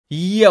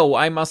Yo,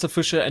 I'm Master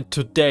Fisher and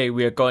today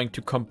we are going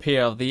to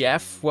compare the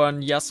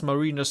F1 Yas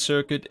Marina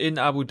circuit in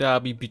Abu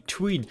Dhabi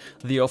between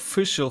the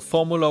official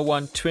Formula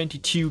 1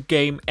 22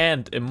 game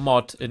and a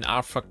mod in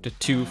rfactor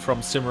 2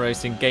 from Sim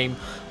Racing game.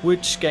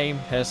 Which game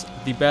has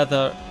the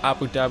better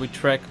Abu Dhabi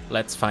track?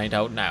 Let's find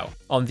out now.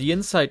 On the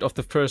inside of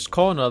the first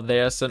corner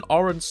there's an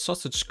orange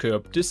sausage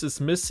curb. This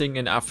is missing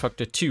in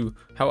rfactor 2.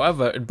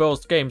 However, in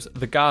both games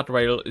the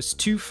guardrail is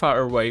too far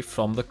away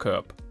from the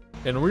curb.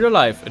 In real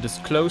life it is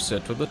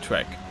closer to the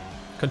track.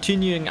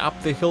 Continuing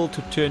up the hill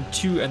to turn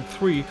 2 and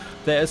 3,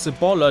 there is a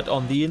bollard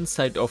on the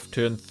inside of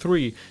turn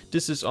 3.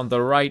 This is on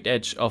the right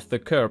edge of the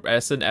curb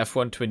as in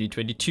F1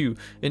 2022.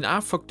 In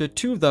rfactor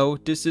 2 though,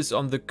 this is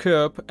on the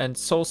curb and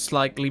so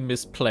slightly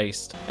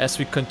misplaced. As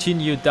we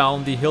continue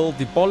down the hill,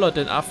 the bollard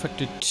in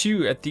rfactor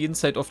 2 at the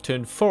inside of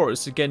turn 4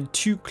 is again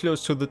too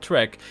close to the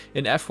track.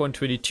 In F1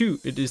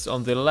 22 it is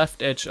on the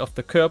left edge of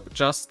the curb,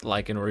 just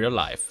like in real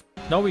life.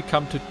 Now we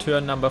come to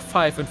turn number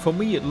 5, and for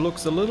me it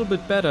looks a little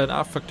bit better in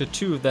rfactor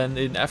 2 than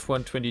in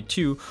F1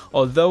 22,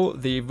 although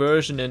the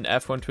version in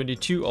F1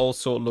 22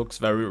 also looks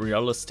very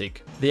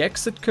realistic. The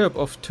exit curb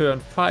of turn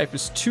 5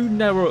 is too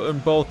narrow in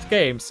both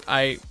games.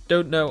 I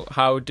don't know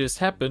how this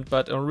happened,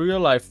 but in real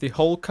life the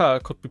whole car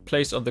could be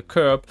placed on the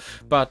curb,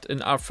 but in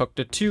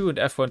rfactor 2 and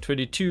F1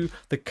 22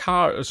 the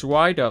car is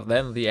wider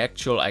than the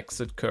actual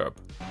exit curb.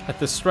 At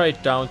the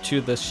straight down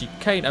to the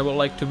chicane, I would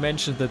like to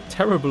mention the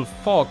terrible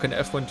fog in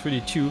F1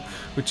 22,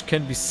 which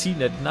can be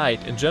seen at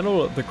night. In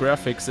general, the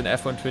graphics in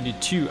F1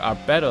 22 are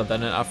better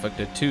than in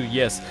rfactor 2,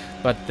 yes,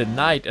 but the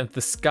night and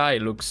the sky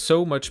look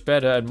so much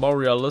better and more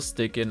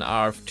realistic in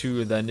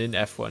RF2 than in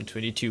F1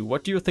 22.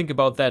 What do you think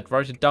about that?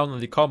 Write it down in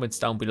the comments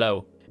down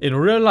below. In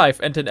real life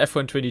and in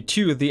F1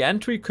 22, the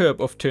entry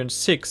curb of turn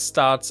 6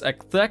 starts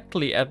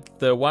exactly at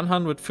the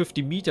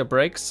 150 meter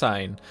brake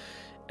sign.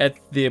 At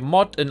the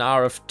mod in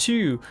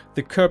RF2,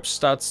 the curb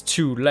starts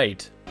too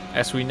late.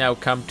 As we now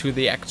come to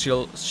the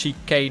actual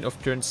chicane of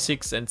turn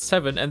 6 and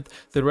 7, and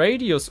the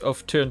radius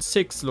of turn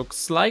 6 looks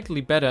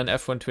slightly better in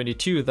F1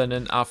 22 than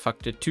in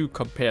rfactor 2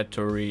 compared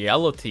to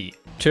reality.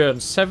 Turn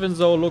 7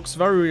 though looks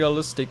very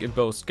realistic in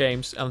both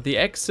games, and the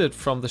exit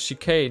from the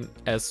chicane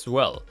as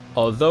well,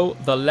 although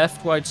the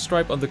left white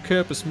stripe on the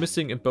curb is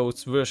missing in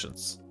both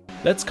versions.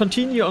 Let's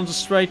continue on the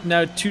straight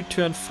now to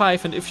turn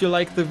 5, and if you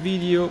like the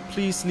video,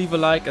 please leave a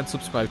like and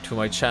subscribe to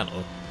my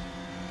channel.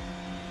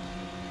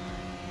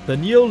 The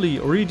newly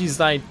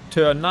redesigned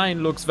turn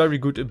 9 looks very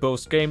good in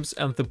both games,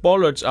 and the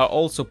bollards are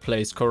also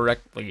placed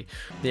correctly.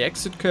 The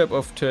exit curb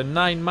of turn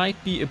 9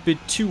 might be a bit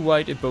too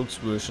wide in both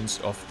versions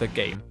of the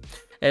game,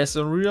 as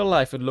in real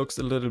life it looks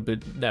a little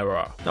bit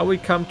narrower. Now we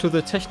come to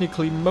the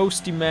technically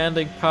most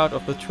demanding part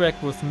of the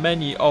track with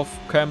many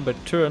off-camber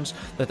turns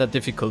that are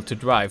difficult to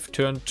drive.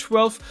 Turn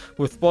 12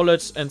 with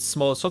bollards and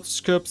small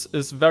sausage curbs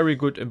is very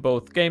good in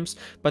both games,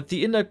 but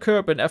the inner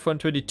curb in F1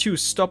 22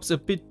 stops a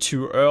bit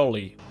too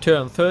early.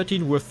 Turn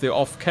 13 with the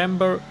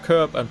off-camber,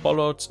 curb and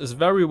bollards is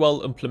very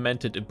well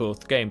implemented in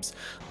both games.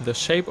 The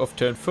shape of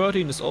turn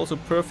 13 is also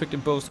perfect in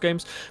both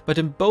games, but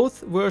in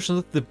both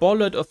versions the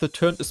bollard of the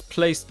turn is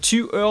placed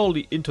too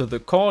early into the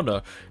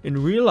corner.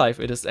 In real life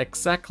it is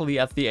exactly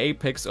at the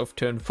apex of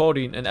turn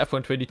 14 in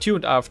F1 22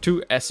 and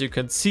RF2, as you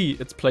can see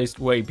it's placed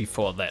way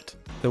before that.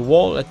 The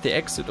wall at the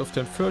exit of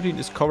turn 13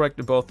 is correct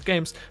in both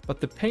games, but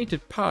the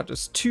painted part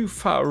is too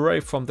far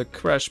away from the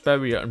crash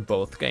barrier in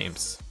both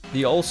games.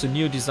 The also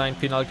new design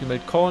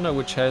penultimate corner,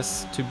 which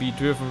has to be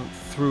driven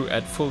through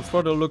at full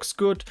throttle, looks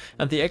good,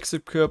 and the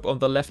exit curb on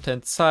the left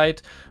hand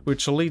side,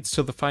 which leads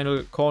to the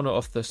final corner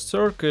of the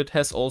circuit,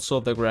 has also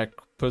the correct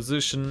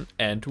position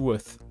and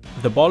width.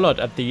 The bollard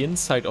at the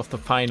inside of the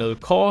final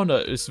corner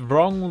is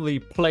wrongly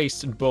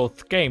placed in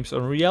both games.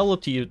 In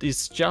reality it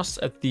is just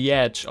at the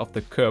edge of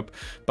the curb,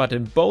 but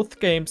in both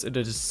games it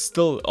is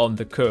still on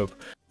the curb.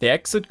 The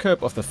exit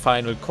curb of the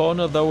final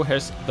corner though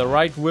has the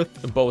right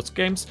width in both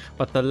games,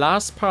 but the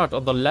last part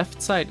on the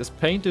left side is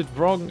painted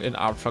wrong in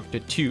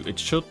rfactor 2. It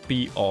should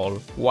be all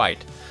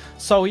white.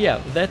 So yeah,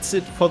 that's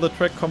it for the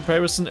track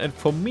comparison, and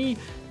for me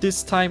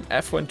this time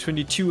F1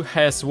 22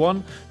 has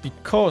won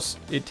because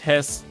it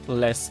has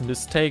less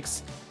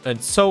mistakes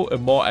and so a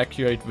more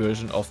accurate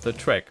version of the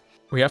track.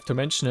 We have to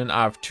mention in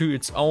RF2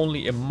 it's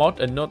only a mod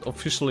and not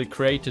officially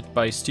created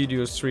by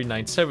Studios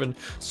 397,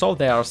 so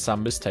there are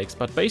some mistakes,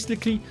 but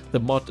basically the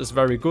mod is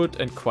very good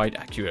and quite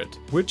accurate.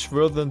 Which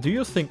version do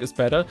you think is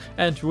better,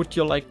 and would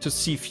you like to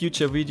see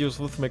future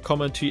videos with my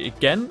commentary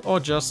again or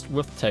just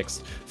with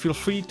text? Feel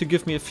free to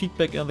give me a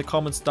feedback in the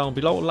comments down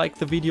below, like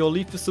the video,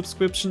 leave a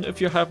subscription if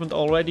you haven't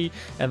already,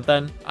 and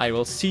then I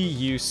will see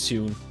you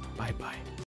soon. Bye bye.